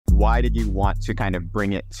why did you want to kind of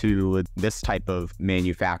bring it to this type of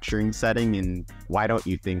manufacturing setting? And why don't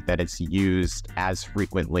you think that it's used as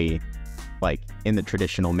frequently like in the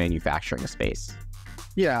traditional manufacturing space?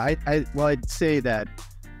 Yeah, I'd say that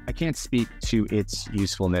I can't speak to its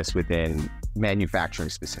usefulness within manufacturing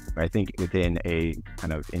specifically. I think within a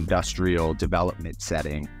kind of industrial development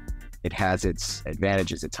setting, it has its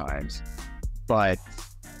advantages at times, but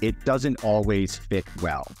it doesn't always fit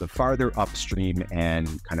well. The farther upstream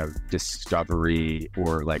and kind of discovery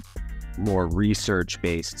or like more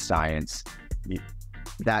research-based science,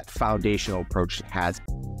 that foundational approach has.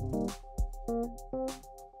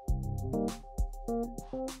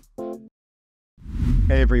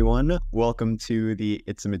 Hey everyone, welcome to the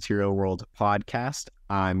It's a Material World podcast.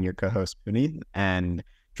 I'm your co-host Puneet, and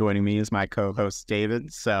joining me is my co-host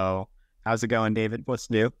David. So how's it going, David? What's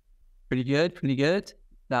new? Pretty good.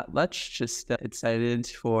 Not much, just excited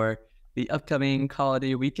for the upcoming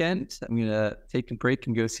holiday weekend. I'm going to take a break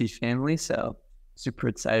and go see family, so super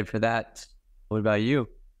excited for that. What about you?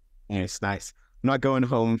 Nice. I'm not going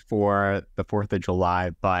home for the 4th of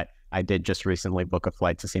July, but I did just recently book a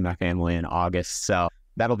flight to see my family in August, so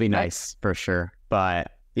that'll be nice for sure.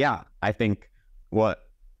 But yeah, I think what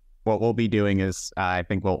we'll be doing is I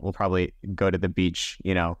think we'll probably go to the beach,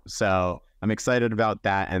 so I'm excited about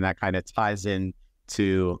that. And that kind of ties in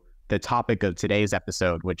to the topic of today's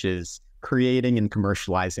episode, which is creating and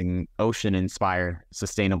commercializing ocean-inspired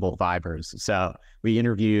sustainable fibers. So we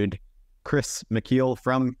interviewed Mekeel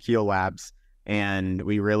from Keel Labs, and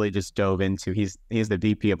we really just dove into, he's the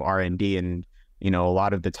VP of R&D, and a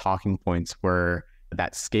lot of the talking points were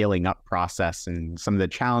that scaling up process and some of the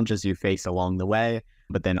challenges you face along the way,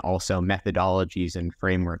 but then also methodologies and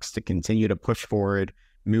frameworks to continue to push forward,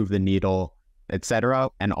 move the needle, etc.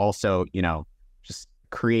 And also, just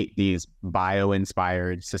create these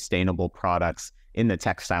bio-inspired sustainable products in the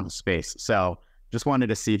textile space. So just wanted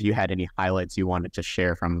to see if you had any highlights you wanted to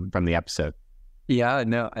share from the episode. Yeah,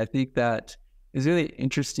 no, I think that is really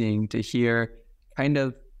interesting to hear kind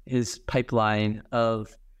of his pipeline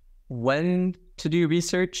of when to do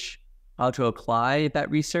research, how to apply that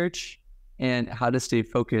research, and how to stay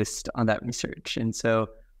focused on that research. And so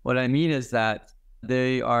what I mean is that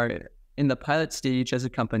they are in the pilot stage as a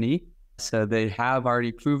company. So they have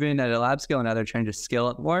already proven at a lab scale, and now they're trying to scale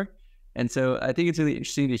up more. And so I think it's really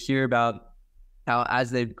interesting to hear about how,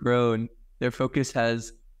 as they've grown, their focus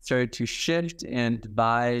has started to shift and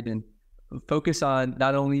divide and focus on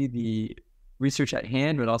not only the research at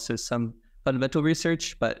hand, but also some fundamental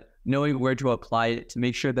research, but knowing where to apply it to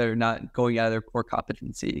make sure they're not going out of their core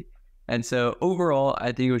competency. And so overall,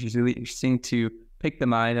 I think it was just really interesting to pick the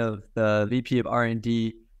mind of the VP of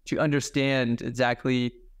R&D to understand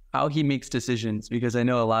exactly how he makes decisions, because I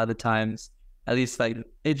know a lot of the times, at least like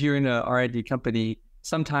if you're in an R&D company,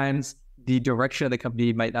 sometimes the direction of the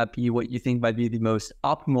company might not be what you think might be the most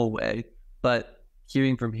optimal way, but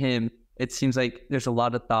hearing from him, it seems like there's a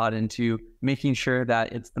lot of thought into making sure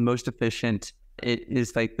that it's the most efficient. It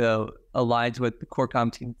is like aligns with the core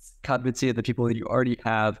competency of the people that you already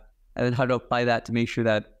have, and then how to apply that to make sure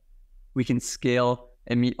that we can scale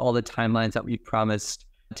and meet all the timelines that we promised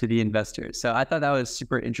to the investors. So I thought that was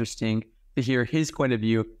super interesting to hear his point of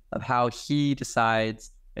view of how he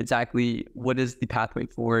decides exactly what is the pathway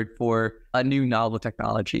forward for a new novel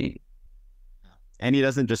technology. And he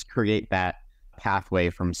doesn't just create that pathway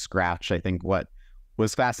from scratch. I think what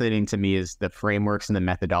was fascinating to me is the frameworks and the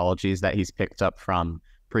methodologies that he's picked up from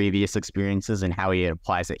previous experiences and how he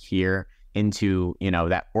applies it here into,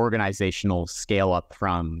 that organizational scale up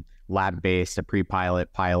from lab-based to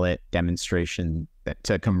pre-pilot, pilot, demonstration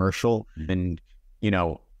to commercial. And,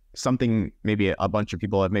 something maybe a bunch of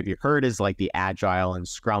people have maybe heard is like the Agile and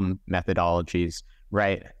Scrum methodologies,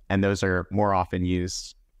 right? And those are more often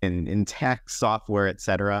used in tech, software,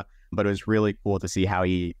 etc. But it was really cool to see how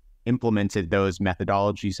he implemented those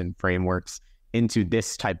methodologies and frameworks into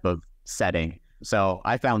this type of setting. So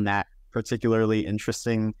I found that particularly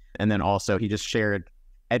interesting. And then also he just shared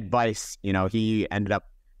advice. He ended up,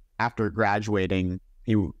 after graduating,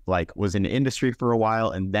 he was in the industry for a while,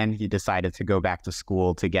 and then he decided to go back to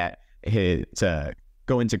school to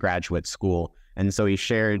go into graduate school. And so he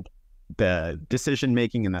shared the decision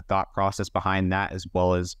making and the thought process behind that, as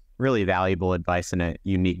well as really valuable advice and a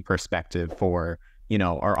unique perspective for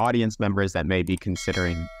our audience members that may be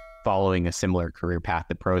considering following a similar career path,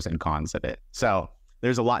 the pros and cons of it. So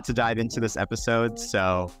there's a lot to dive into this episode.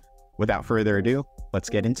 So without further ado, let's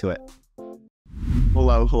get into it.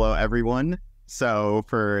 Hello, everyone. So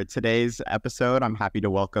for today's episode, I'm happy to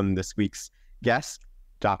welcome this week's guest,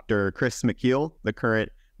 Dr. Mekeel, the current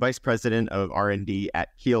Vice President of R&D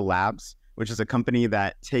at Keel Labs, which is a company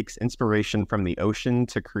that takes inspiration from the ocean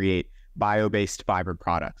to create bio-based fiber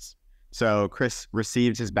products. So Chris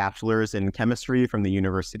received his bachelor's in chemistry from the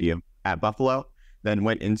University at Buffalo, then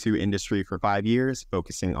went into industry for 5 years,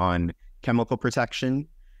 focusing on chemical protection.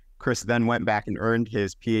 Chris then went back and earned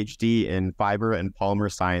his PhD in fiber and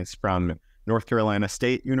polymer science from North Carolina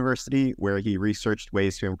State University, where he researched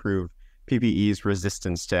ways to improve PPE's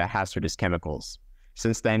resistance to hazardous chemicals.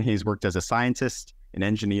 Since then, he's worked as a scientist, an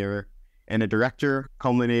engineer, and a director,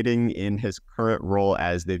 culminating in his current role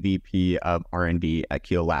as the VP of R&D at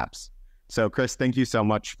Keel Labs. So, Chris, thank you so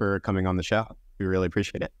much for coming on the show. We really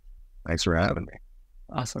appreciate it. Thanks for having me.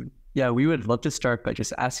 Awesome. Yeah, we would love to start by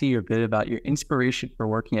just asking you a bit about your inspiration for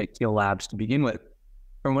working at Keel Labs to begin with.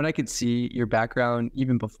 From what I could see, your background,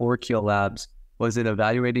 even before Keel Labs, was in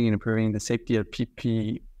evaluating and improving the safety of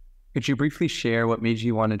PPE. Could you briefly share what made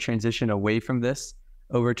you want to transition away from this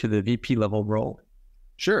over to the VP level role?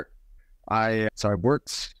 Sure. I've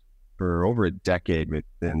worked for over a decade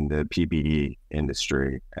within the PPE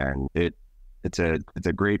industry, and it's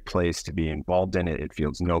a great place to be involved in it. It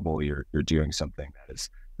feels noble. You're doing something that is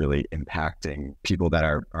really impacting people that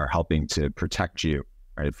are helping to protect you,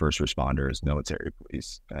 right? First responders, military,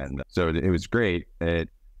 police. And so it was great.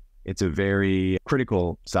 It's a very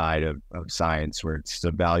critical side of science where it's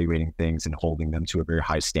evaluating things and holding them to a very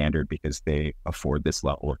high standard because they afford this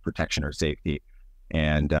level of protection or safety.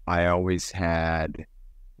 And I always had,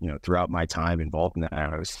 throughout my time involved in that, I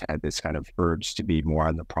always had this kind of urge to be more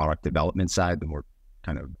on the product development side, the more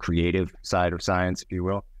kind of creative side of science, if you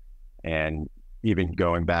will. And even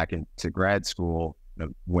going back into grad school,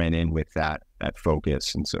 went in with that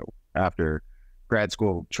focus. And so after grad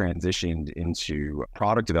school, transitioned into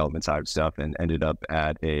product development side of stuff and ended up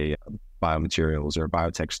at a biomaterials or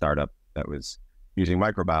biotech startup that was using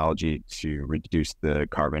microbiology to reduce the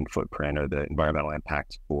carbon footprint or the environmental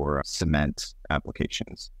impact for cement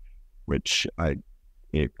applications, which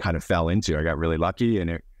it kind of fell into. I got really lucky,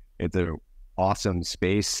 and it's an awesome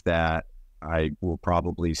space that I will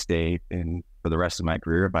probably stay in for the rest of my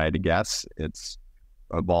career. If I had to guess, it's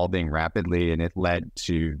evolving rapidly, and it led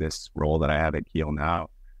to this role that I have at Keel now.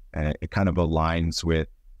 And it kind of aligns with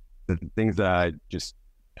the things that I just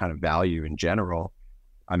kind of value in general.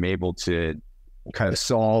 I'm able to kind of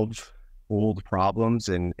solve old problems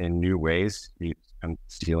in new ways. I'm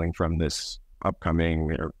stealing from this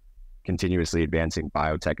upcoming or continuously advancing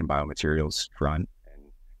biotech and biomaterials front, and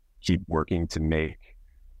keep working to make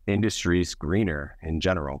industries greener in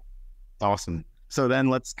general. Awesome. So then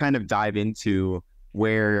let's kind of dive into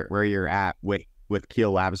where you're at with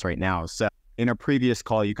Keel Labs right now. So in a previous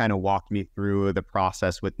call, you kind of walked me through the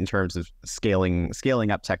process in terms of scaling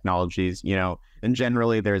up technologies, and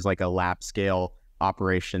generally there's like a lab scale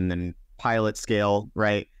operation and pilot scale,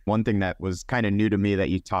 right? One thing that was kind of new to me that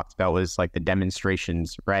you talked about was like the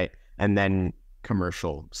demonstrations, right? And then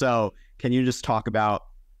commercial. So can you just talk about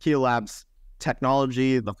Keel Labs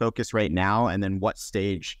technology, the focus right now, and then what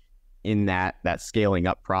stage in that scaling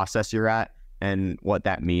up process you're at, and what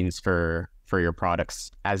that means for your products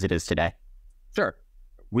as it is today? Sure.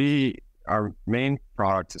 Our main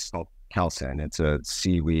product is called calcin. It's a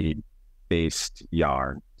seaweed based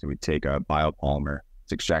yarn. So we take a biopolymer,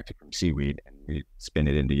 it's extracted from seaweed, and we spin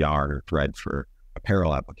it into yarn or thread for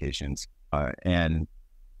apparel applications. And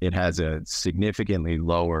it has a significantly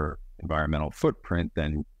lower environmental footprint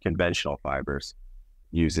than conventional fibers.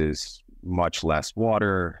 Uses much less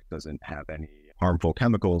water, doesn't have any harmful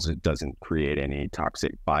chemicals, it doesn't create any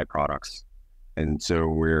toxic byproducts. And so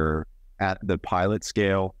we're at the pilot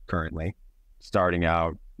scale currently, starting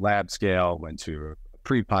out lab scale, went to a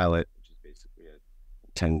pre-pilot, which is basically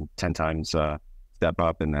a 10 times step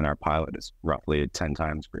up, and then our pilot is roughly 10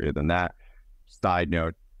 times greater than that. Side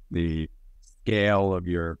note, the scale of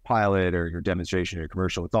your pilot or your demonstration or your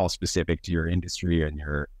commercial, it's all specific to your industry and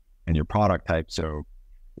your product type. So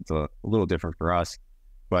it's a little different for us.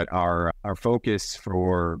 But our focus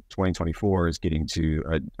for 2024 is getting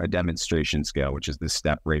to a demonstration scale, which is the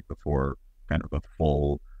step right before kind of a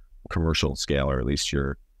full commercial scale, or at least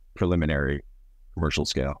your preliminary commercial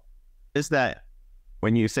scale. Is that,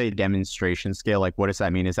 when you say demonstration scale, like what does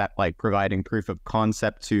that mean? Is that like providing proof of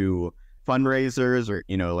concept to fundraisers or,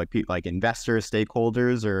 like investors,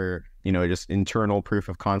 stakeholders, or, just internal proof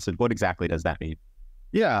of concept? What exactly does that mean?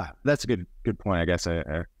 Yeah, that's a good point. I guess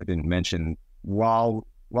I didn't mention, while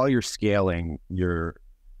you're scaling,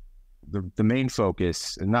 the main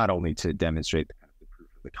focus is not only to demonstrate the proof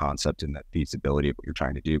of the concept and the feasibility of what you're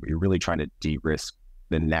trying to do, but you're really trying to de-risk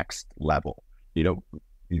the next level. You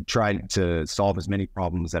try to solve as many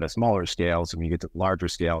problems at a smaller scale, so when you get to larger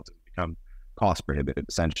scale, it become cost prohibitive,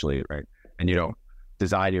 essentially, right? And you don't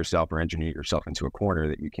design yourself or engineer yourself into a corner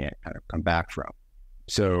that you can't kind of come back from.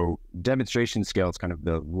 So demonstration scale is kind of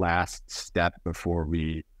the last step before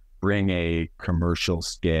we bring a commercial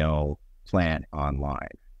scale plant online.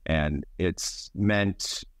 And it's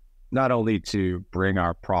meant not only to bring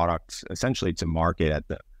our product essentially to market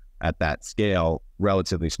at that scale,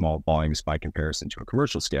 relatively small volumes by comparison to a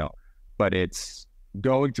commercial scale, but it's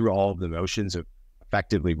going through all of the motions of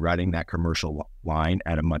effectively running that commercial line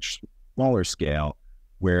at a much smaller scale,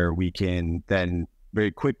 where we can then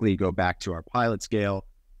very quickly go back to our pilot scale,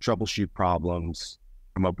 troubleshoot problems,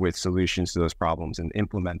 come up with solutions to those problems, and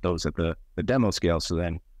implement those at the demo scale. So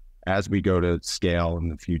then as we go to scale in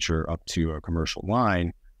the future up to a commercial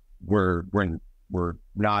line, we're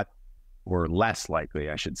less likely,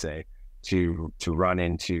 I should say, to run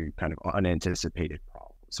into kind of unanticipated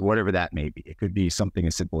problems, whatever that may be. It could be something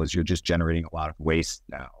as simple as you're just generating a lot of waste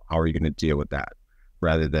now. How are you going to deal with that?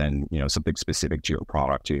 Rather than, something specific to your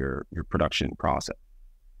product, to your production process.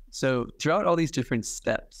 So throughout all these different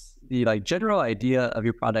steps, the general idea of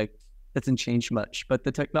your product doesn't change much, but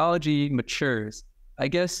the technology matures. I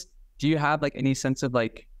guess, do you have any sense of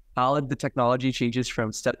how the technology changes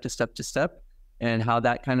from step to step to step, and how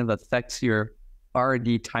that kind of affects your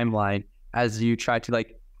R&D timeline as you try to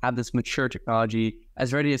have this mature technology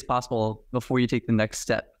as ready as possible before you take the next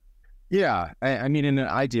step? Yeah, I mean, in an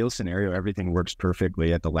ideal scenario, everything works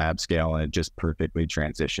perfectly at the lab scale and it just perfectly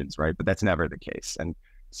transitions, right? But that's never the case. And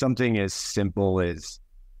something as simple as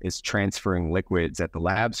transferring liquids at the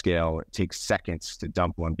lab scale, it takes seconds to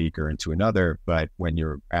dump one beaker into another. But when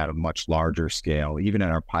you're at a much larger scale, even at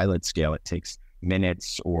our pilot scale, it takes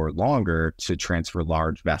minutes or longer to transfer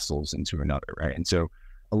large vessels into another, right? And so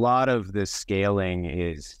a lot of the scaling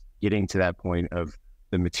is getting to that point of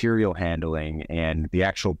the material handling and the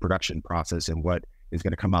actual production process and what is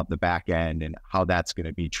going to come out the back end and how that's going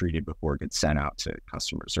to be treated before it gets sent out to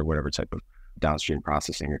customers or whatever type of downstream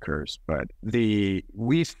processing occurs. But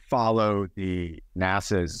we follow the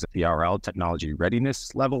NASA's TRL, Technology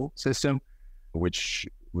Readiness Level system, which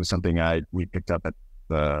was something we picked up at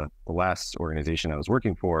the last organization I was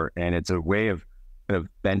working for. And it's a way of kind of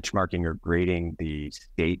benchmarking or grading the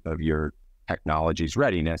state of your technology's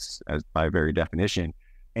readiness, as by very definition.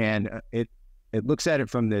 And it looks at it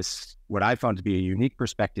from this, what I found to be a unique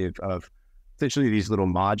perspective of essentially these little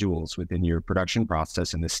modules within your production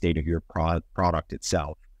process and the state of your product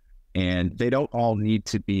itself. And they don't all need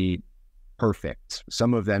to be perfect.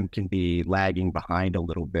 Some of them can be lagging behind a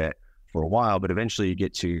little bit for a while, but eventually you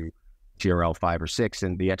get to TRL 5 or 6,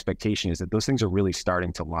 and the expectation is that those things are really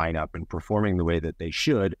starting to line up and performing the way that they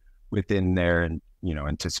should within their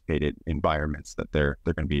anticipated environments that they're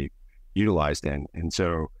going to be utilized in. And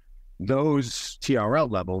so those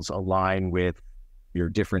TRL levels align with your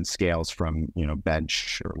different scales from,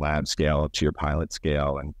 bench or lab scale up to your pilot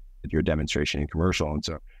scale and your demonstration and commercial. And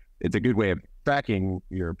so it's a good way of tracking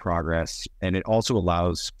your progress. And it also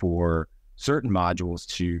allows for certain modules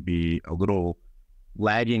to be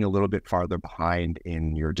lagging a little bit farther behind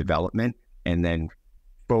in your development, and then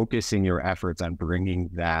focusing your efforts on bringing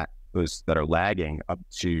those that are lagging up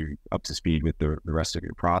to speed with the rest of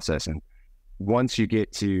your process. And once you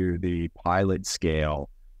get to the pilot scale,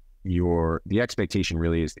 the expectation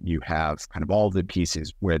really is that you have kind of all the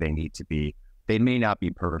pieces where they need to be. They may not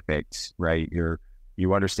be perfect, right?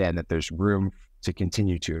 You understand that there's room to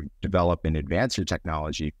continue to develop and advance your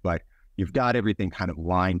technology, but you've got everything kind of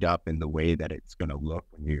lined up in the way that it's going to look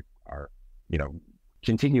when you are,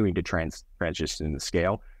 continuing to transition the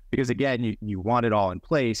scale. Because again, you want it all in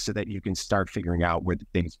place so that you can start figuring out where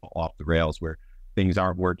things fall off the rails, where things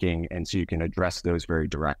aren't working, and so you can address those very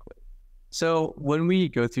directly. So when we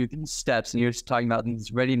go through these steps, and you're just talking about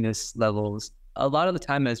these readiness levels, a lot of the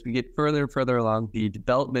time as we get further and further along the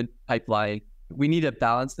development pipeline, we need to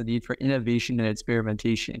balance the need for innovation and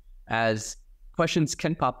experimentation, as questions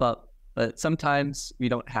can pop up, but sometimes we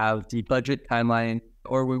don't have the budget timeline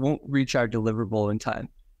or we won't reach our deliverable in time.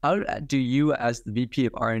 How do you, as the VP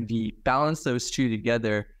of R&D, balance those two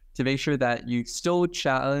together to make sure that you still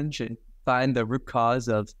challenge and find the root cause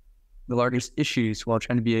of the largest issues while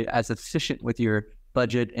trying to be as efficient with your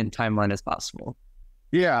budget and timeline as possible?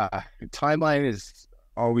 Yeah, timeline is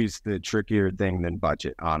always the trickier thing than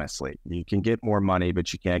budget, honestly. You can get more money,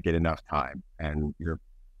 but you can't get enough time. And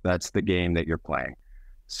that's the game that you're playing.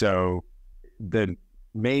 So the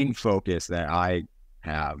main focus that I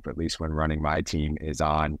have, at least when running my team, is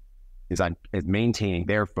maintaining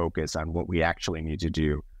their focus on what we actually need to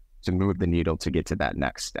do to move the needle to get to that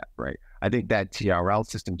next step, right? I think that TRL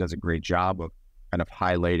system does a great job of kind of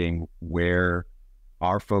highlighting where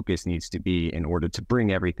our focus needs to be in order to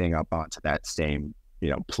bring everything up onto that same,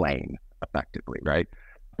 plane effectively, right?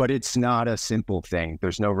 But it's not a simple thing.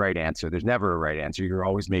 There's no right answer. There's never a right answer. You're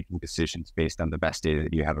always making decisions based on the best data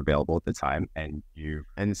that you have available at the time, and you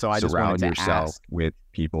And so I just wanted surround to yourself ask, with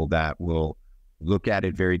people that will look at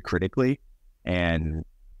it very critically and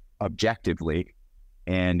objectively.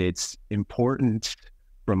 And it's important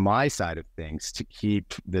from my side of things to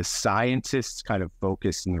keep the scientists kind of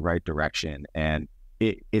focused in the right direction. And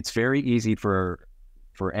it's very easy for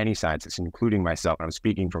any scientist, including myself, and I'm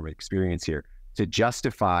speaking from experience here, to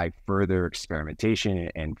justify further experimentation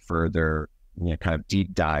and further, kind of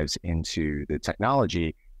deep dives into the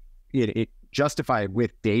technology. It justify it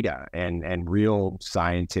with data and real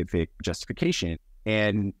scientific justification.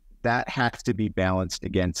 And that has to be balanced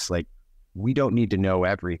against, like, we don't need to know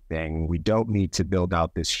everything. We don't need to build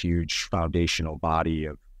out this huge foundational body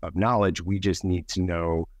of knowledge. We just need to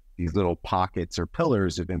know these little pockets or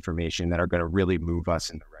pillars of information that are going to really move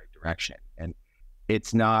us in the right direction. And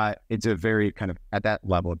it's a very kind of, at that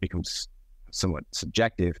level, it becomes somewhat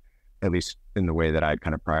subjective, at least in the way that I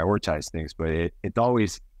kind of prioritize things. But it's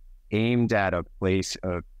always aimed at a place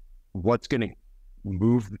of what's going to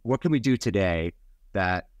move, what can we do today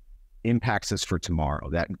that impacts us for tomorrow,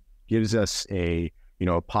 that gives us a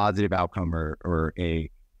positive outcome or a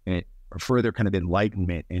further kind of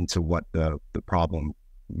enlightenment into what the problem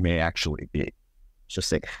may actually be.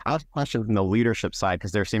 just like, I have a question from the leadership side,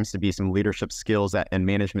 because there seems to be some leadership skills and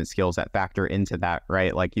management skills that factor into that,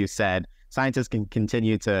 right? Like you said, scientists can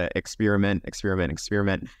continue to experiment.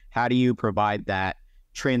 How do you provide that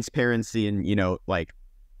transparency and, like,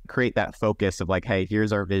 create that focus of like, hey,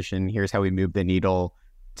 here's our vision, here's how we move the needle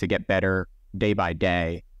to get better day by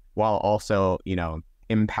day, while also,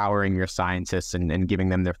 empowering your scientists and giving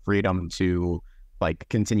them the freedom to like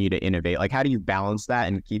continue to innovate? Like, how do you balance that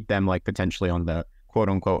and keep them like potentially on the quote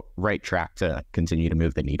unquote right track to continue to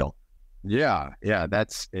move the needle? Yeah,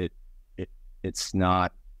 that's it. It's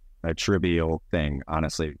not a trivial thing,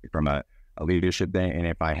 honestly, from a leadership thing. And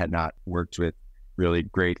if I had not worked with really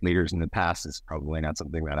great leaders in the past, it's probably not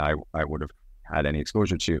something that I would have had any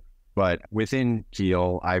exposure to. But within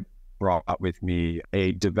Keel, I brought with me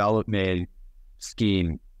a development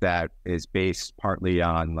scheme that is based partly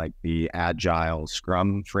on like the agile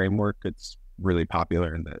Scrum framework. It's really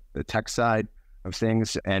popular in the tech side of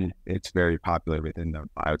things, and it's very popular within the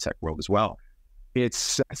biotech world as well.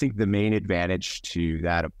 It's, I think, the main advantage to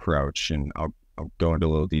that approach, and I'll go into a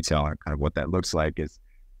little detail on kind of what that looks like, is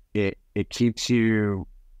it keeps you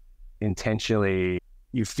intentionally,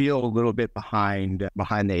 you feel a little bit behind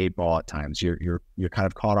the eight ball at times. You're kind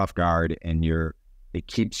of caught off guard, and it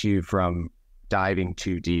keeps you from diving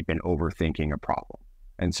too deep and overthinking a problem.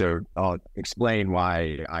 And so I'll explain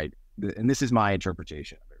why and this is my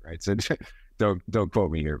interpretation of it, right? So don't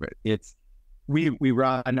quote me here, but we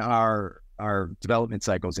run our development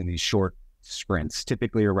cycles in these short sprints,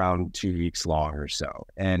 typically around 2 weeks long or so.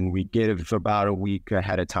 And we give about a week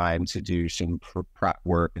ahead of time to do some prep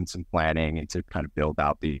work and some planning and to kind of build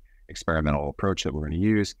out the experimental approach that we're going to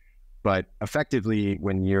use. But effectively,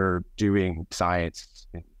 when you're doing science,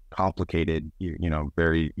 complicated,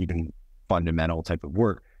 very even fundamental type of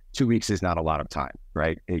work, 2 weeks is not a lot of time,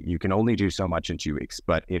 right? You can only do so much in 2 weeks.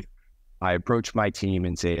 But if I approach my team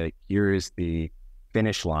and say, like, here is the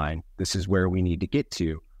finish line, this is where we need to get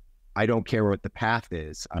to, I don't care what the path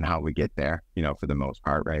is on how we get there, for the most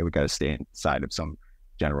part, right? We got to stay inside of some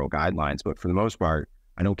general guidelines, but for the most part,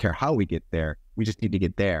 I don't care how we get there. We just need to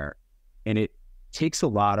get there. And it takes a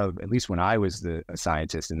lot of, at least when I was a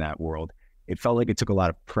scientist in that world, it felt like it took a lot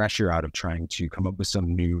of pressure out of trying to come up with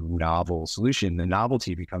some new novel solution. The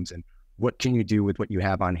novelty becomes in what can you do with what you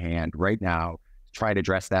have on hand right now to try to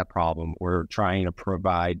address that problem, or trying to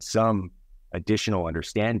provide some additional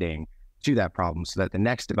understanding to that problem so that the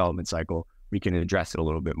next development cycle, we can address it a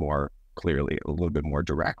little bit more clearly, a little bit more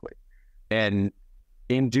directly. And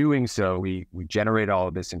in doing so, we generate all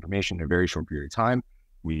of this information in a very short period of time.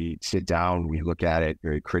 We sit down, we look at it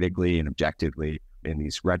very critically and objectively in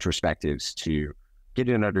these retrospectives to get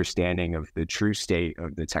an understanding of the true state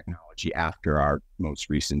of the technology after our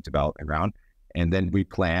most recent development round. And then we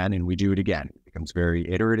plan and we do it again. It becomes very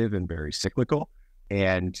iterative and very cyclical.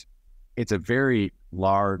 And it's a very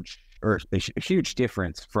large, or a huge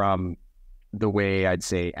difference from the way I'd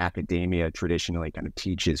say academia traditionally kind of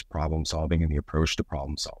teaches problem solving and the approach to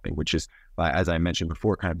problem solving, which is, as I mentioned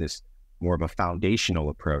before, kind of this more of a foundational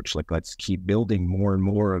approach. Like, let's keep building more and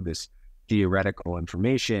more of this theoretical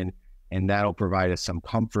information, and that'll provide us some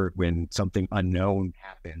comfort when something unknown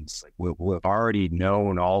happens. Like, we'll have already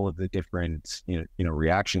known all of the different,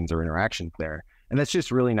 reactions or interactions there. And that's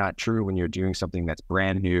just really not true when you're doing something that's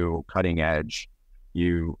brand new, cutting edge.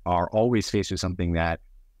 You are always faced with something that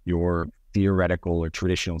your theoretical or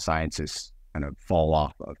traditional sciences kind of fall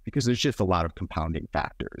off of, because there's just a lot of compounding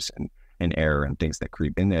factors and error and things that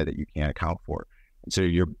creep in there that you can't account for. And so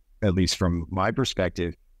you're, at least from my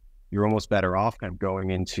perspective, you're almost better off kind of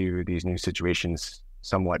going into these new situations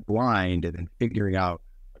somewhat blind and then figuring out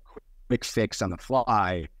a quick fix on the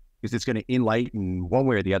fly, because it's going to enlighten one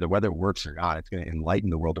way or the other, whether it works or not. It's going to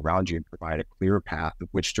enlighten the world around you and provide a clear path of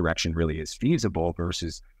which direction really is feasible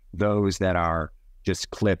versus those that are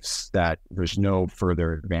just cliffs that there's no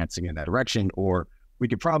further advancing in that direction, or we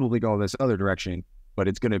could probably go this other direction, but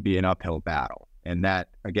it's going to be an uphill battle. And that,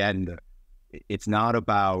 again, it's not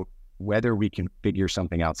about whether we can figure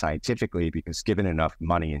something out scientifically, because given enough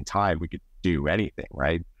money and time, we could do anything,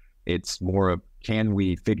 right? It's more of, can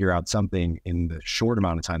we figure out something in the short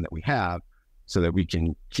amount of time that we have so that we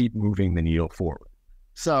can keep moving the needle forward?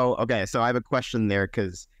 So I have a question there,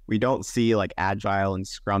 because we don't see like agile and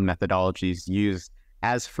scrum methodologies used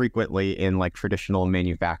as frequently in like traditional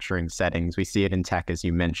manufacturing settings. We see it in tech, as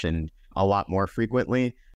you mentioned, a lot more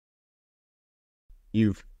frequently.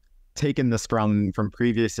 You've taken the scrum from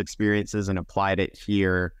previous experiences and applied it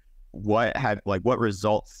here. What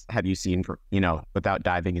results have you seen for, without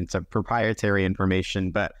diving into proprietary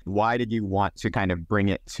information, but why did you want to kind of bring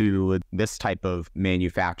it to this type of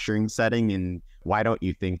manufacturing setting? And why don't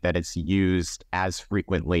you think that it's used as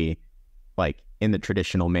frequently, like in the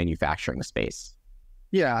traditional manufacturing space?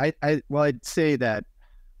 Yeah, I'd say that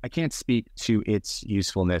I can't speak to its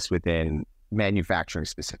usefulness within manufacturing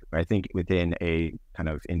specifically. I think within a kind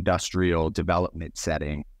of industrial development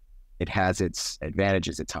setting, it has its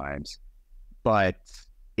advantages at times, but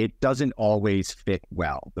it doesn't always fit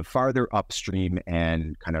well. The farther upstream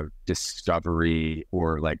and kind of discovery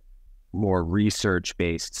or like more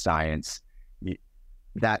research-based science,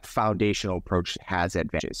 that foundational approach has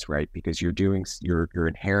advantages, right? Because you're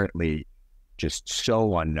inherently just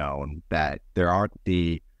so unknown that there aren't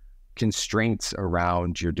the constraints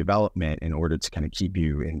around your development in order to kind of keep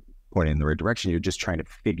you pointed in the right direction. You're just trying to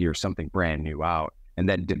figure something brand new out. And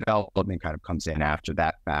then development kind of comes in after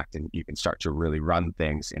that fact, and you can start to really run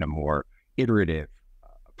things in a more iterative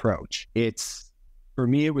approach. For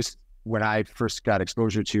me, it was when I first got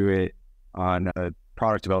exposure to it on a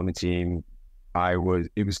product development team,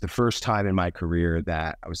 it was the first time in my career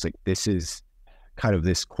that I was like, this is kind of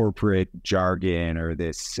this corporate jargon, or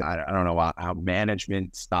this, I don't know how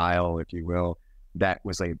management style, if you will, that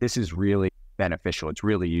was like, this is really beneficial. It's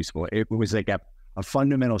really useful. It was like a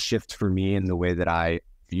fundamental shift for me in the way that I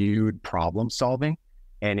viewed problem solving.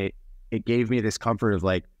 And it gave me this comfort of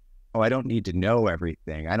like, oh, I don't need to know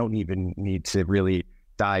everything. I don't even need to really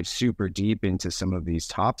dive super deep into some of these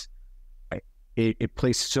topics. It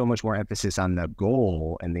placed so much more emphasis on the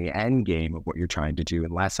goal and the end game of what you're trying to do,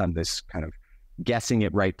 and less on this kind of guessing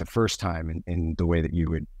it right the first time in the way that you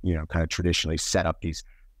would, kind of traditionally set up these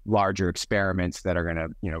larger experiments that are going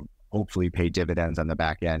to, hopefully pay dividends on the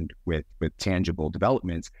back end with tangible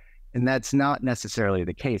developments. And that's not necessarily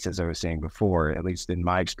the case, as I was saying before. At least in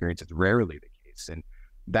my experience, it's rarely the case. And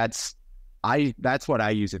that's what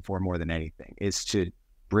I use it for more than anything, is to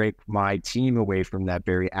break my team away from that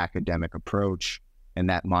very academic approach and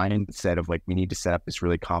that mindset of like, we need to set up this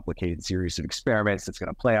really complicated series of experiments that's going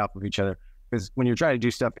to play off of each other. Because when you're trying to do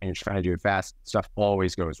stuff and you're trying to do it fast, stuff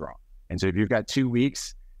always goes wrong. And so if you've got 2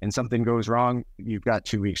 weeks and something goes wrong, you've got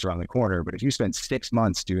 2 weeks around the corner. But if you spend 6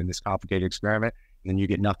 months doing this complicated experiment and then you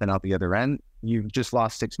get nothing out the other end, you've just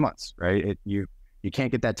lost 6 months, right? You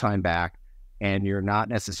can't get that time back, and you're not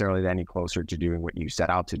necessarily any closer to doing what you set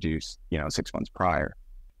out to do, 6 months prior.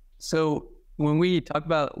 So when we talk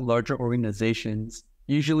about larger organizations,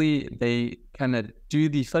 usually they kind of do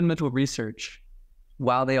the fundamental research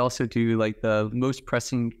while they also do like the most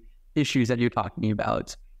pressing issues that you're talking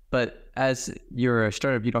about. But as you're a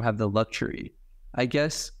startup, you don't have the luxury. I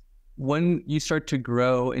guess when you start to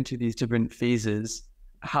grow into these different phases,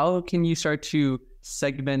 how can you start to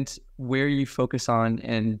segment where you focus on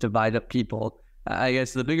and divide up people? I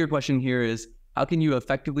guess the bigger question here is, how can you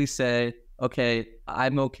effectively say, okay,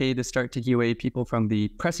 I'm okay to start to QA people from the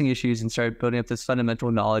pressing issues and start building up this fundamental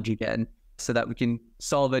knowledge again, so that we can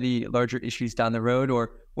solve any larger issues down the road,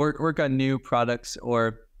 or work on new products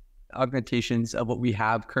or augmentations of what we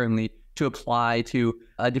have currently to apply to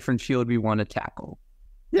a different field we want to tackle?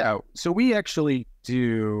 Yeah, so we actually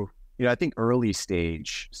do, I think early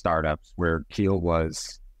stage startups where Keel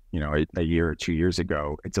was, a year or 2 years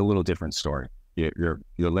ago, it's a little different story. You're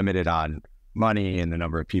limited on money and the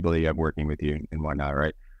number of people that you have working with you and whatnot,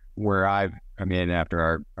 right? Where I've come in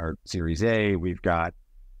after our Series A, we've got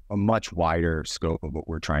a much wider scope of what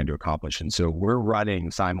we're trying to accomplish. And so we're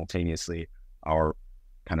running simultaneously our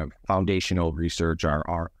kind of foundational research,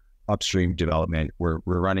 our upstream development. We're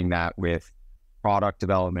running that with product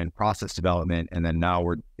development, process development, and then now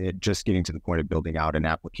we're just getting to the point of building out an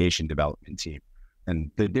application development team. And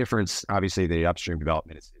the difference, obviously, the upstream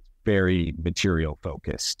development is very material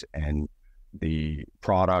focused, and the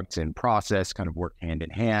product and process kind of work hand in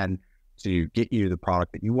hand to get you the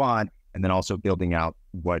product that you want, and then also building out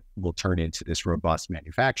what will turn into this robust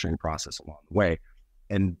manufacturing process along the way.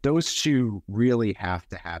 And those two really have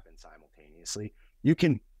to happen simultaneously. You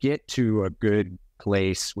can get to a good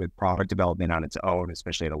place with product development on its own,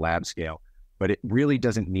 especially at a lab scale, but it really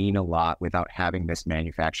doesn't mean a lot without having this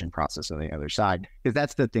manufacturing process on the other side, because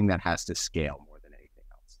that's the thing that has to scale more than anything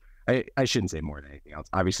else. I shouldn't say more than anything else.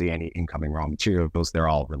 Obviously, any incoming raw materials, they're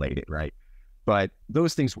all related, right? But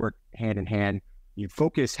those things work hand in hand. You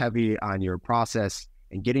focus heavy on your process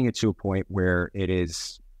and getting it to a point where it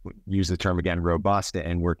is, use the term again, robust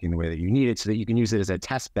and working the way that you need it, so that you can use it as a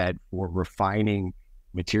test bed for refining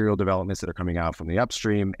material developments that are coming out from the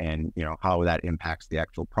upstream, and how that impacts the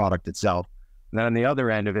actual product itself. And then on the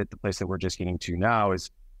other end of it, the place that we're just getting to now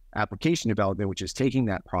is application development, which is taking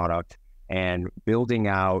that product and building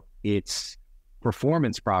out its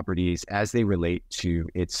performance properties as they relate to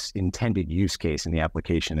its intended use case in the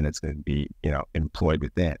application that it's going to be, employed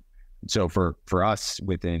within. So for us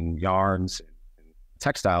within yarns and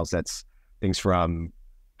textiles, that's things from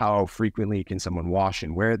how frequently can someone wash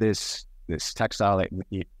and wear this textile that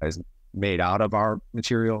is made out of our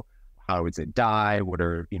material, how is it dye, what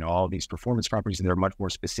are, all these performance properties that are much more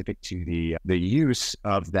specific to the use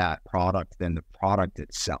of that product than the product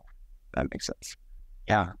itself. That makes sense.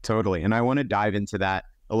 Yeah, totally. And I want to dive into that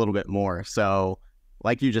a little bit more. So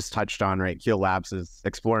like you just touched on, right, Keel Labs is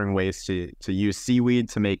exploring ways to use seaweed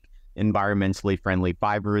to make environmentally friendly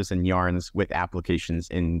fibers and yarns with applications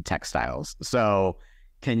in textiles. So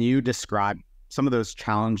can you describe some of those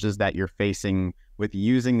challenges that you're facing with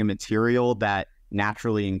using a material that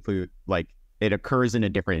naturally include, like, it occurs in a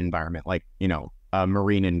different environment, like, a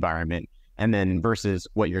marine environment, and then versus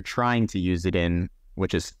what you're trying to use it in,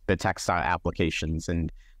 which is the textile applications?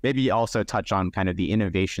 And maybe also touch on kind of the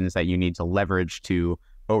innovations that you need to leverage to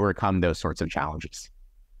overcome those sorts of challenges.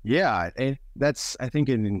 Yeah, and that's, I think,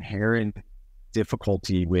 an inherent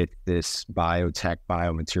difficulty with this biotech,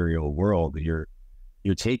 biomaterial world. You're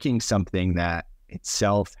taking something that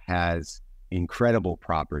itself has incredible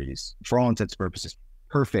properties, for all intents and purposes,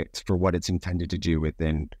 perfect for what it's intended to do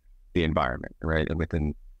within the environment, right? And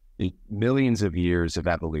within millions of years of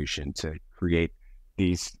evolution to create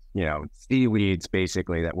these, seaweeds,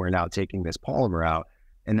 basically, that we're now taking this polymer out.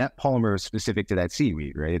 And that polymer is specific to that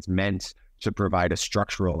seaweed, right? It's meant to provide a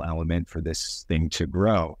structural element for this thing to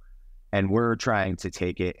grow. And we're trying to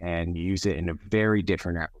take it and use it in a very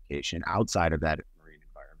different application outside of that marine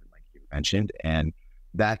environment, like you mentioned. And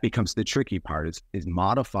that becomes the tricky part, is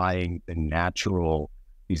modifying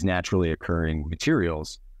these naturally occurring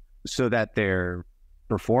materials so that their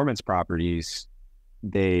performance properties,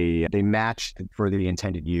 they match for the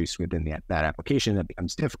intended use within that application. That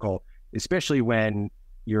becomes difficult, especially when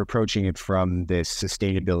you're approaching it from this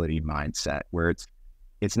sustainability mindset, where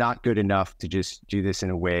it's not good enough to just do this in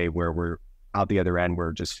a way where we're out the other end,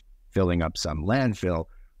 we're just filling up some landfill.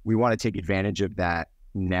 We want to take advantage of that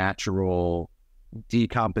natural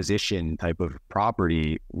decomposition type of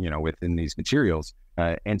property, within these materials.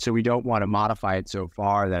 And so we don't want to modify it so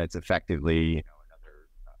far that it's effectively, another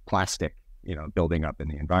plastic, building up in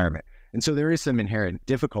the environment. And so there is some inherent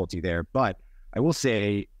difficulty there, but I will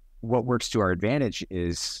say what works to our advantage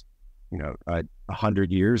is,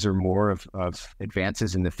 100 years or more of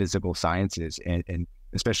advances in the physical sciences, and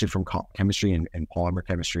especially from chemistry and polymer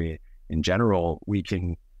chemistry in general. We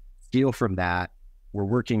can steal from that. We're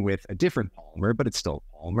working with a different polymer, but it's still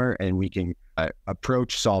polymer, and we can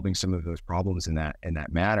approach solving some of those problems in that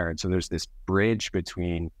manner. And so there's this bridge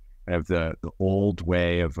between kind of the old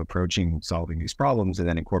way of approaching solving these problems and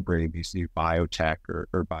then incorporating these new biotech or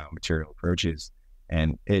biomaterial approaches.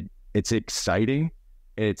 And it's exciting.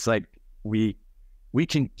 It's like we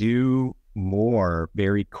can do more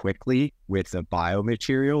very quickly with a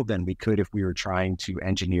biomaterial than we could if we were trying to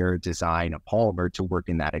engineer, design a polymer to work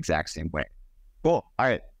in that exact same way. Cool. All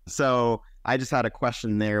right. So I just had a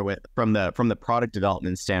question there from the product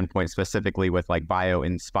development standpoint, specifically with like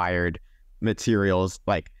bio-inspired materials.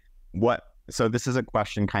 So this is a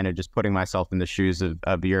question kind of just putting myself in the shoes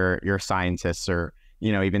of your scientists, or,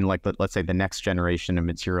 even like, let's say the next generation of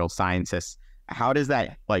material scientists. How does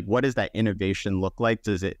that, what does that innovation look like?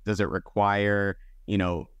 Does it require,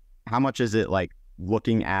 how much is it like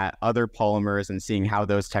looking at other polymers and seeing how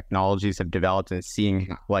those technologies have developed and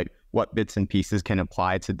seeing what bits and pieces can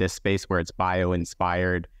apply to this space where it's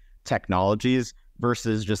bio-inspired technologies,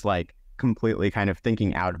 versus just like completely kind of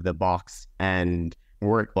thinking out of the box and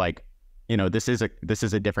work like, this is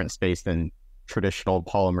a different space than traditional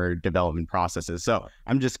polymer development processes. So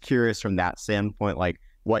I'm just curious from that standpoint, like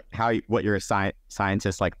what your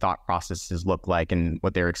scientists like thought processes look like and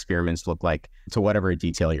what their experiments look like, to whatever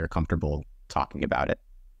detail you're comfortable talking about it.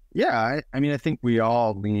 Yeah, I mean, I think we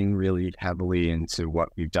all lean really heavily into what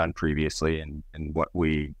we've done previously and what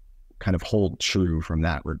we kind of hold true from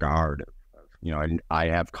that regard. And I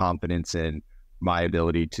have confidence in my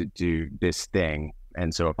ability to do this thing.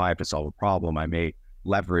 And so if I have to solve a problem, I may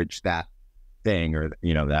leverage that thing or,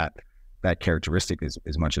 that characteristic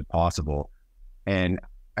as much as possible. And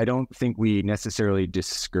I don't think we necessarily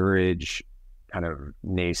discourage kind of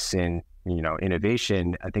nascent,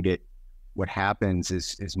 innovation. I think what happens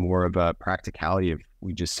is more of a practicality of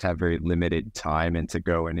we just have very limited time and to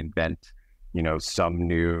go and invent, some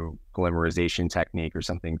new polymerization technique or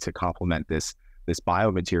something to complement this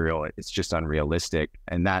biomaterial. It's just unrealistic.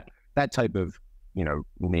 And that type of,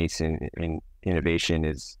 nascent innovation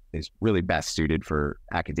is really best suited for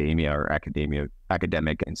academia or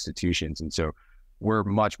academic institutions. And so we're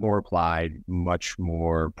much more applied, much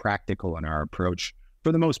more practical in our approach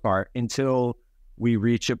for the most part, until we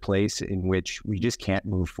reach a place in which we just can't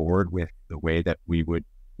move forward with the way that we would,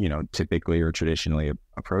 typically or traditionally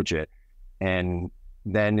approach it. And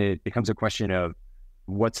then it becomes a question of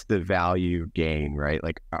what's the value gain, right?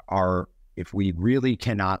 Like if we really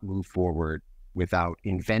cannot move forward without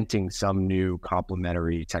inventing some new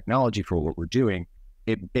complementary technology for what we're doing,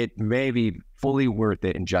 it may be fully worth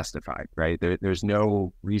it and justified, right? There's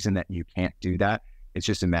no reason that you can't do that. It's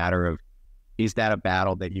just a matter of, is that a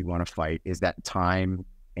battle that you want to fight? Is that time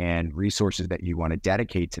and resources that you want to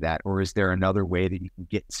dedicate to that? Or is there another way that you can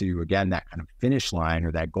get to, again, that kind of finish line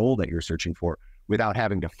or that goal that you're searching for without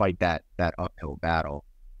having to fight that uphill battle?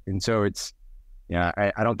 And so it's,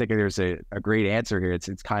 I don't think there's a great answer here. It's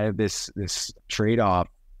kind of this trade-off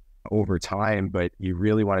over time, but you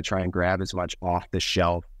really want to try and grab as much off the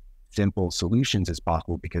shelf, simple solutions as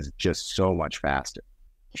possible because it's just so much faster.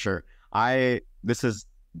 Sure. This is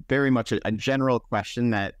very much a general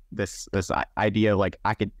question that this idea,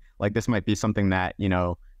 this might be something that,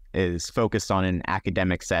 is focused on an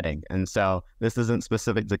academic setting. And so this isn't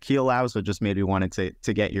specific to Keel Labs, but just maybe wanted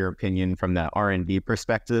to get your opinion from the R&D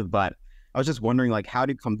perspective. But I was just wondering, how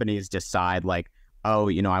do companies decide I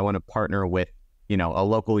want to partner with, a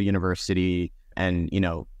local university and,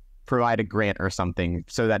 provide a grant or something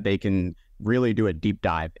so that they can really do a deep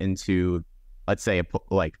dive into, let's say,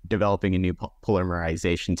 developing a new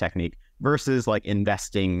polymerization technique versus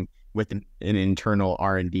investing with an internal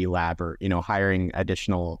R&D lab or, hiring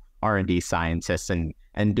additional R&D scientists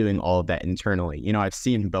and doing all of that internally. I've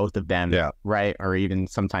seen both of them, right? Or even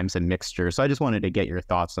sometimes a mixture. So I just wanted to get your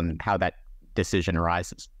thoughts on how that decision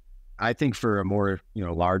arises. I think for a more,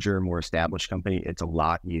 larger, more established company, it's a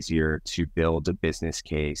lot easier to build a business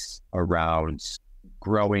case around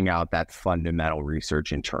growing out that fundamental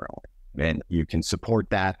research internally. And you can support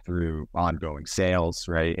that through ongoing sales,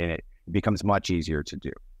 right? And it becomes much easier to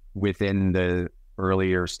do. Within the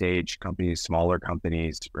earlier stage companies, smaller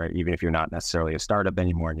companies, right? Even if you're not necessarily a startup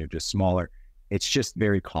anymore and you're just smaller, it's just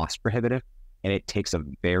very cost prohibitive and it takes a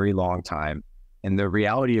very long time. And the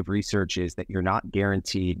reality of research is that you're not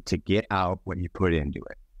guaranteed to get out what you put into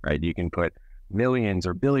it, right? You can put millions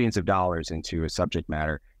or billions of dollars into a subject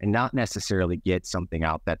matter and not necessarily get something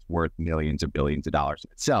out that's worth millions or billions of dollars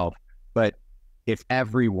in itself. But if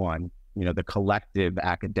everyone, the collective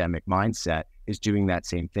academic mindset is doing that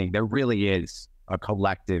same thing, there really is a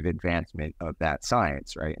collective advancement of that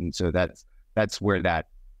science, right? And so that's where that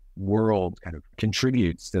world kind of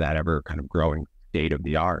contributes to that ever kind of growing state of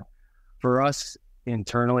the art. For us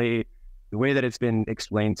internally, the way that it's been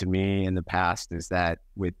explained to me in the past is that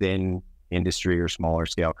within industry or smaller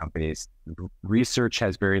scale companies, research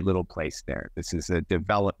has very little place there. This is a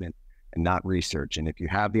development and not research. And if you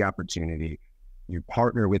have the opportunity, you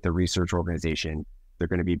partner with a research organization, they're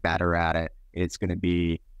going to be better at it. It's going to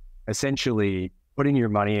be essentially putting your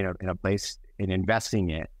money in a place and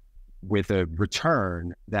investing it with a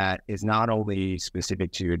return that is not only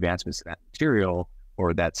specific to advancements in that material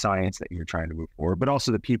or that science that you're trying to move forward, but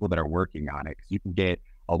also the people that are working on it. You can get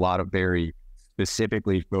a lot of very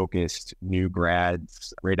specifically focused new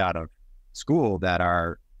grads right out of school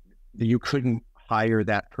that you couldn't hire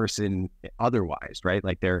that person otherwise, right?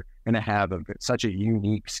 Like they're going to have such a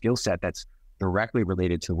unique skill set that's directly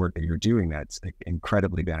related to the work that you're doing that's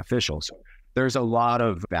incredibly beneficial. So there's a lot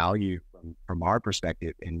of value from our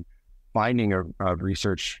perspective in finding a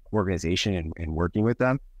research organization and working with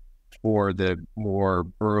them for the more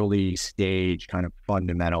early stage kind of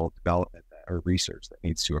fundamental development or research that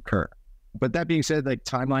needs to occur. But that being said, like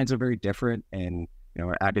timelines are very different, and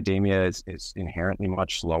academia is inherently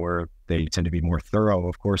much slower. They tend to be more thorough,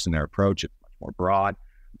 of course, in their approach. It's much more broad.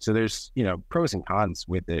 So there's pros and cons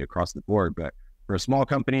with it across the board. But for a small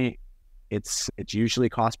company, it's usually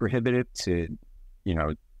cost prohibitive to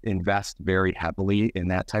invest very heavily in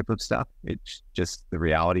that type of stuff. It's just the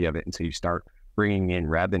reality of it. Until you start bringing in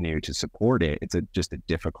revenue to support it, it's just a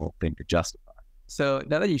difficult thing to justify. So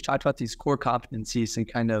now that you've talked about these core competencies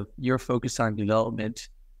and kind of your focus on development,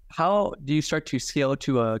 how do you start to scale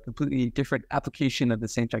to a completely different application of the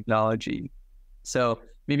same technology? So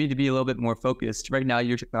maybe to be a little bit more focused, right now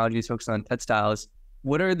your technology is focused on textiles.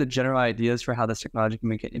 What are the general ideas for how this technology can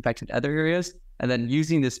make an impact in other areas? And then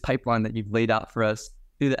using this pipeline that you've laid out for us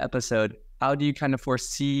through the episode, how do you kind of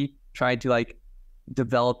foresee trying to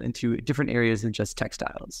develop into different areas than just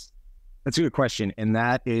textiles? That's a good question. And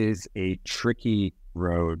that is a tricky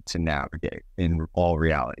road to navigate in all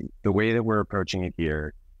reality. The way that we're approaching it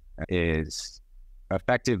here is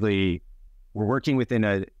effectively, we're working within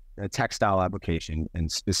a textile application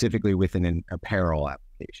and specifically within an apparel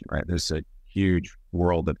application, right? There's a huge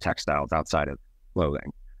world of textiles outside of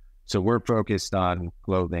clothing. So we're focused on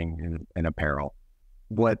clothing and apparel.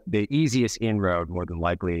 What the easiest inroad more than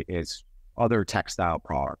likely is other textile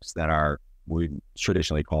products that we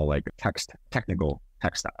traditionally call technical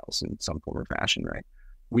textiles in some form or fashion, right?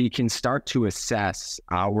 We can start to assess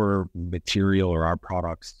our material or our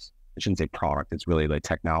products, I shouldn't say product, it's really like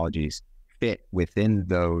technologies fit within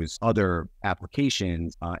those other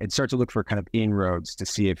applications and start to look for kind of inroads to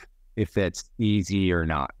see if that's easy or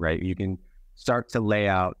not, right? You can start to lay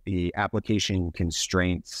out the application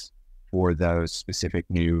constraints for those specific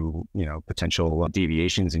new, potential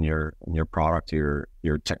deviations in your product, your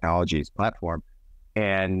technology's platform,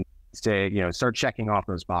 and say, start checking off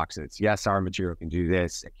those boxes. Yes, our material can do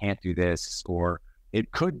this. It can't do this, or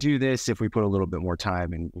it could do this if we put a little bit more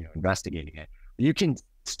time in, investigating it. You can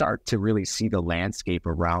start to really see the landscape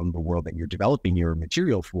around the world that you're developing your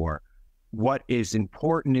material for. What is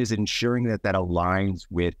important is ensuring that aligns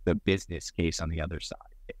with the business case on the other side.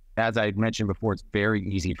 As I mentioned before, it's very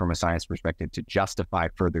easy from a science perspective to justify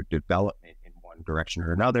further development in one direction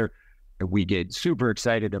or another. We get super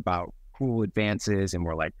excited about cool advances, and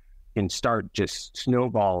can start just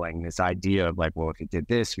snowballing this idea of well, if it did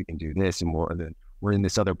this, we can do this, and we're in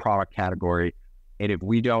this other product category. And if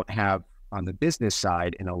we don't have on the business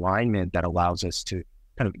side an alignment that allows us to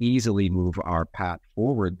kind of easily move our path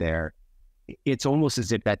forward there, it's almost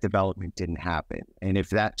as if that development didn't happen. And if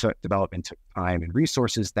that development took time and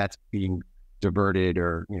resources, that's being diverted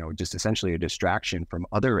or, just essentially a distraction from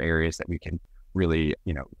other areas that we can really,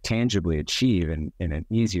 tangibly achieve in an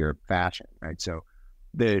easier fashion, right? So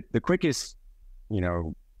the quickest,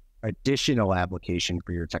 additional application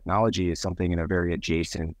for your technology is something in a very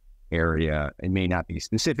adjacent area. It may not be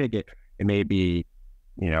specific. It may be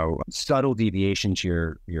subtle deviation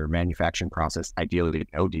to your manufacturing process, ideally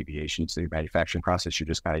no deviations to your manufacturing process. You're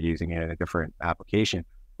just kind of using it in a different application.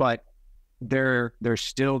 But there's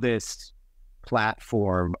still this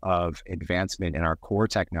platform of advancement in our core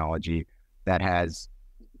technology that has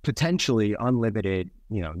potentially unlimited,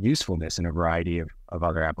 usefulness in a variety of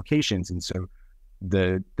other applications. And so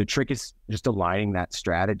the trick is just aligning that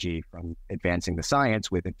strategy from advancing the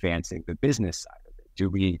science with advancing the business side of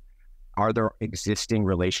it. Are there existing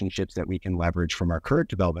relationships that we can leverage from our current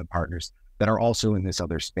development partners that are also in this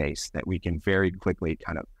other space that we can very quickly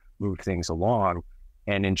kind of move things along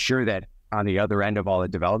and ensure that on the other end of all the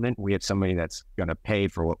development, we have somebody that's going to pay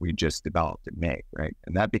for what we just developed and made, right?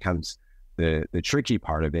 And that becomes the tricky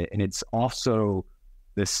part of it. And it's also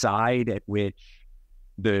the side at which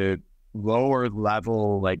the lower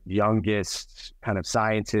level, youngest kind of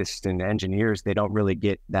scientists and engineers, they don't really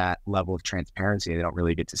get that level of transparency. They don't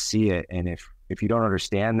really get to see it. And if you don't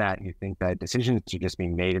understand that and you think that decisions are just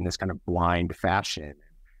being made in this kind of blind fashion,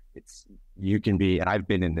 and I've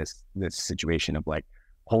been in this situation of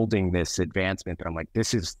holding this advancement that I'm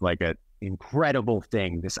this is an incredible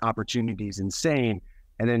thing. This opportunity is insane.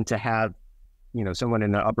 And then to have, someone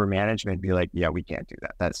in the upper management be yeah, we can't do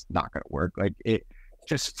that. That's not going to work.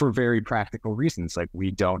 Just for very practical reasons, we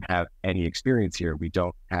don't have any experience here. We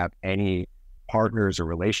don't have any partners or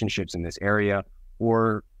relationships in this area,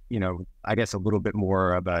 or, I guess a little bit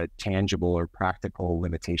more of a tangible or practical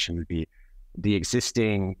limitation would be the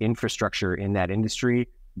existing infrastructure in that industry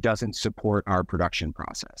doesn't support our production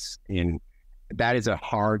process. And that is a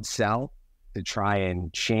hard sell to try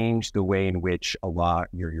and change the way in which a lot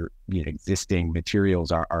your existing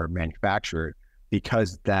materials are manufactured,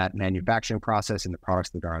 because that manufacturing process and the products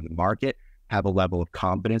that are on the market have a level of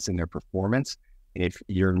confidence in their performance. And if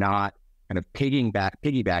you're not kind of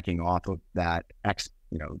piggybacking off of that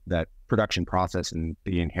that production process and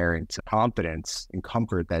the inherent confidence and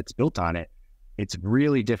comfort that's built on it, it's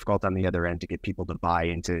really difficult on the other end to get people to buy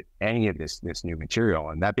into any of this new material.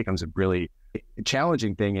 And that becomes a really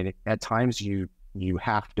challenging thing. And at times you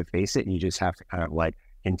have to face it, and you just have to kind of like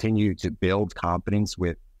continue to build confidence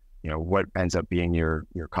with, what ends up being your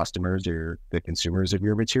customers or the consumers of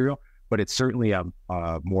your material. But it's certainly a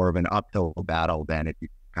more of an uphill battle than if you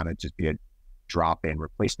kind of just be a drop-in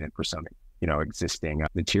replacement for some, existing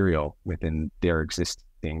material within their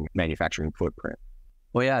existing manufacturing footprint.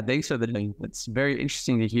 Well, yeah, thanks for the thing. It's very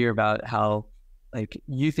interesting to hear about how like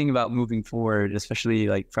you think about moving forward, especially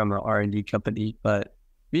like from an R&D company. But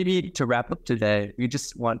maybe to wrap up today, we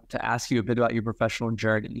just want to ask you a bit about your professional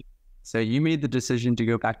journey. So you made the decision to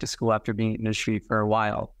go back to school after being in the industry for a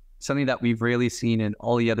while, something that we've rarely seen in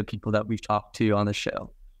all the other people that we've talked to on the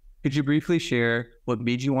show. Could you briefly share what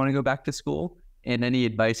made you want to go back to school and any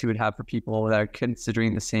advice you would have for people that are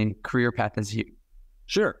considering the same career path as you?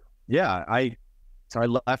 Sure. Yeah. So I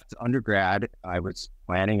left undergrad. I was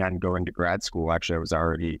planning on going to grad school. Actually, I was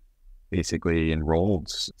already basically enrolled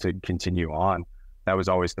to continue on. That was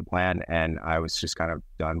always the plan. And I was just kind of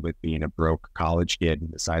done with being a broke college kid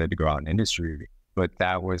and decided to go out in industry. But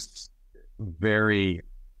that was very,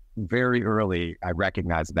 very early. I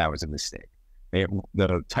recognized that was a mistake.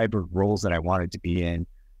 The type of roles that I wanted to be in,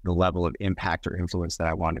 the level of impact or influence that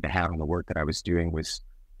I wanted to have on the work that I was doing was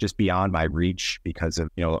just beyond my reach because of,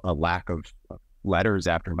 a lack of letters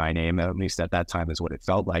after my name, at least at that time is what it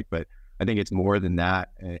felt like. But I think it's more than that.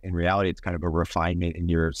 In reality, it's kind of a refinement in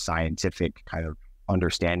your scientific kind of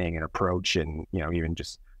understanding and approach, and, even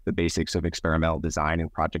just the basics of experimental design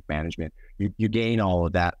and project management. You gain all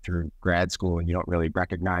of that through grad school, and you don't really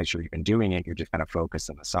recognize you're even doing it. You're just kind of focused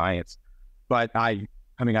on the science. But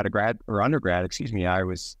coming out of undergrad,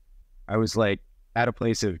 I was like at a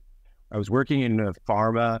place of, I was working in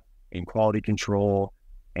pharma, in quality control,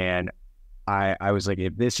 and I was like,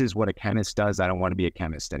 if this is what a chemist does, I don't want to be a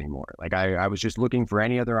chemist anymore. Like I was just looking for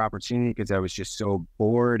any other opportunity because I was just so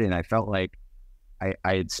bored, and I felt like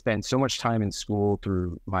I had spent so much time in school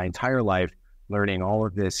through my entire life learning all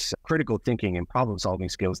of this critical thinking and problem solving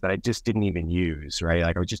skills that I just didn't even use, right?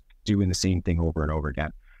 Like I was just doing the same thing over and over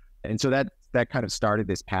again. And so that kind of started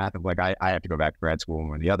this path of like, I have to go back to grad school,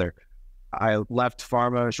 one or the other. I left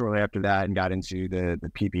pharma shortly after that and got into the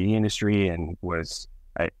PPE industry, and was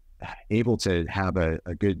able to have a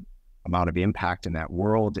good amount of impact in that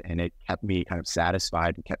world. And it kept me kind of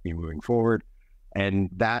satisfied and kept me moving forward. And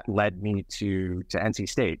that led me to NC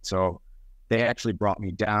State. So they actually brought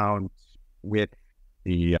me down with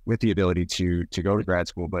the ability to go to grad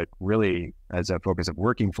school, but really as a focus of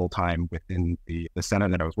working full time within the center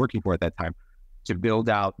that I was working for at that time, to build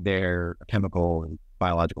out their chemical and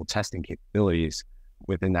biological testing capabilities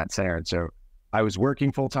within that center. And so I was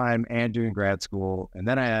working full time and doing grad school, and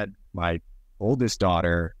then I had my oldest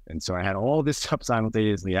daughter, and so I had all this stuff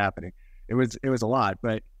simultaneously happening. It was a lot,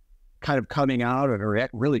 but kind of coming out of, or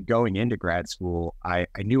really going into grad school, I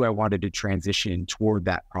knew I wanted to transition toward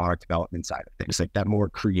that product development side of things, like that more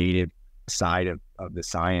creative side of the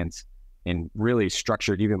science, and really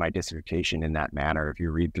structured even my dissertation in that manner. If you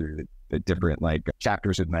read through the different like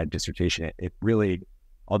chapters of my dissertation, it really,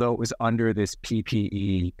 although it was under this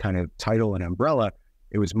PPE kind of title and umbrella,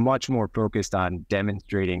 it was much more focused on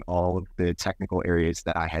demonstrating all of the technical areas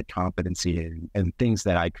that I had competency in and things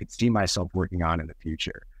that I could see myself working on in the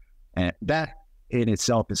future. And that in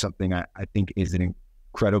itself is something I think is an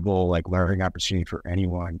incredible like learning opportunity for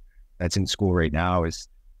anyone that's in school right now. Is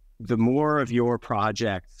the more of your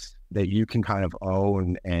projects that you can kind of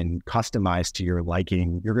own and customize to your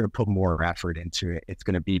liking, you're going to put more effort into it. It's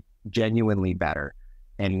going to be genuinely better.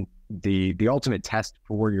 And the ultimate test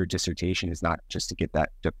for your dissertation is not just to get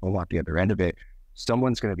that diploma at the other end of it.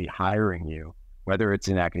 Someone's going to be hiring you, whether it's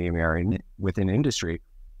in academia or within industry.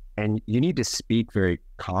 And you need to speak very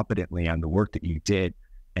competently on the work that you did,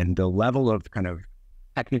 and the level of kind of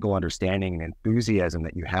technical understanding and enthusiasm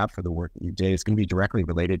that you have for the work that you did is going to be directly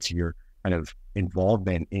related to your kind of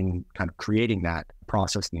involvement in kind of creating that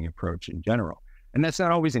processing approach in general. And that's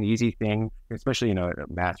not always an easy thing, especially in a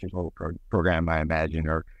master's level program, I imagine,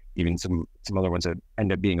 or even some other ones that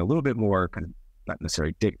end up being a little bit more kind of not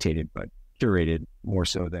necessarily dictated, but curated more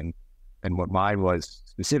so than what mine was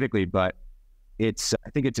specifically. But I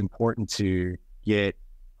think it's important to get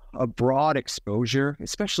a broad exposure,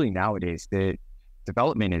 especially nowadays. The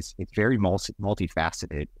development it's very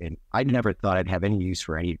multifaceted, and I never thought I'd have any use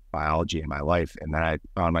for any biology in my life. And then I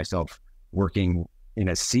found myself working in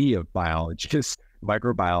a sea of biologists,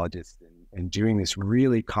 microbiologists, and doing this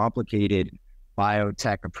really complicated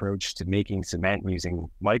biotech approach to making cement using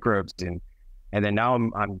microbes. And then now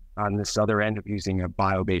I'm on this other end of using a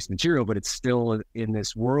bio-based material, but it's still in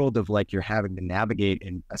this world of like you're having to navigate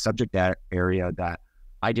in a subject area that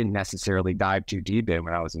I didn't necessarily dive too deep in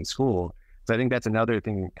when I was in school. So I think that's another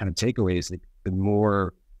thing, kind of takeaway, is that the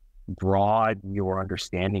more broad your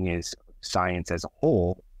understanding is of science as a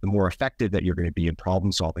whole, the more effective that you're going to be in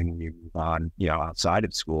problem solving when you move on, outside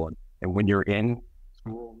of school. And when you're in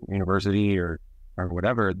school, university or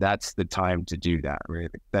whatever, that's the time to do that, right?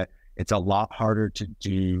 That it's a lot harder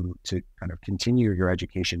to kind of continue your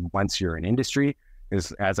education once you're in industry,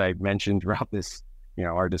 because as I mentioned throughout this,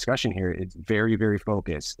 our discussion here, it's very, very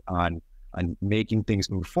focused on making things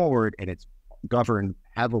move forward, and it's governed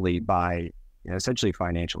heavily by essentially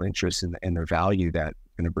financial interests and their value that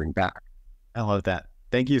it's going to bring back. I love that.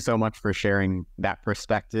 Thank you so much for sharing that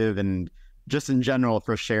perspective, and just in general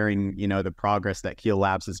for sharing, the progress that Keel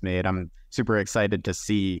Labs has made. I'm super excited to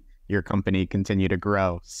see your company continue to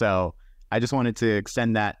grow. So I just wanted to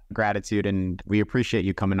extend that gratitude, and we appreciate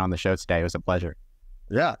you coming on the show today. It was a pleasure.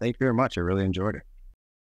 Yeah, thank you very much. I really enjoyed it.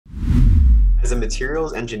 As a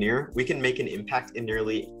materials engineer, we can make an impact in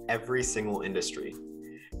nearly every single industry.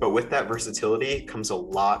 But with that versatility comes a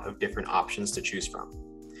lot of different options to choose from.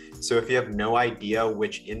 So if you have no idea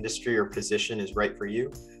which industry or position is right for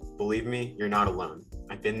you, believe me, you're not alone.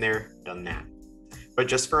 I've been there, done that. But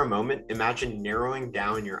just for a moment, imagine narrowing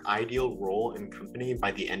down your ideal role and company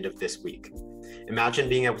by the end of this week. Imagine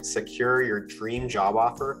being able to secure your dream job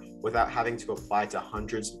offer without having to apply to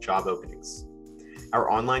hundreds of job openings. Our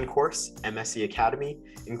online course, MSc Academy,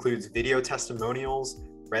 includes video testimonials,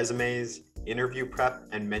 resumes, interview prep,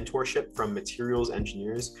 and mentorship from materials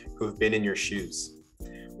engineers who have been in your shoes.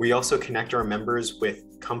 We also connect our members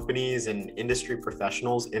with companies and industry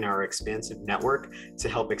professionals in our expansive network to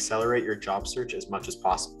help accelerate your job search as much as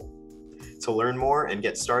possible. To learn more and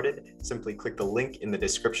get started, simply click the link in the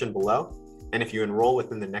description below. And if you enroll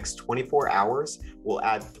within the next 24 hours, we'll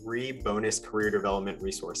add 3 bonus career development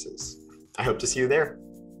resources. I hope to see you there.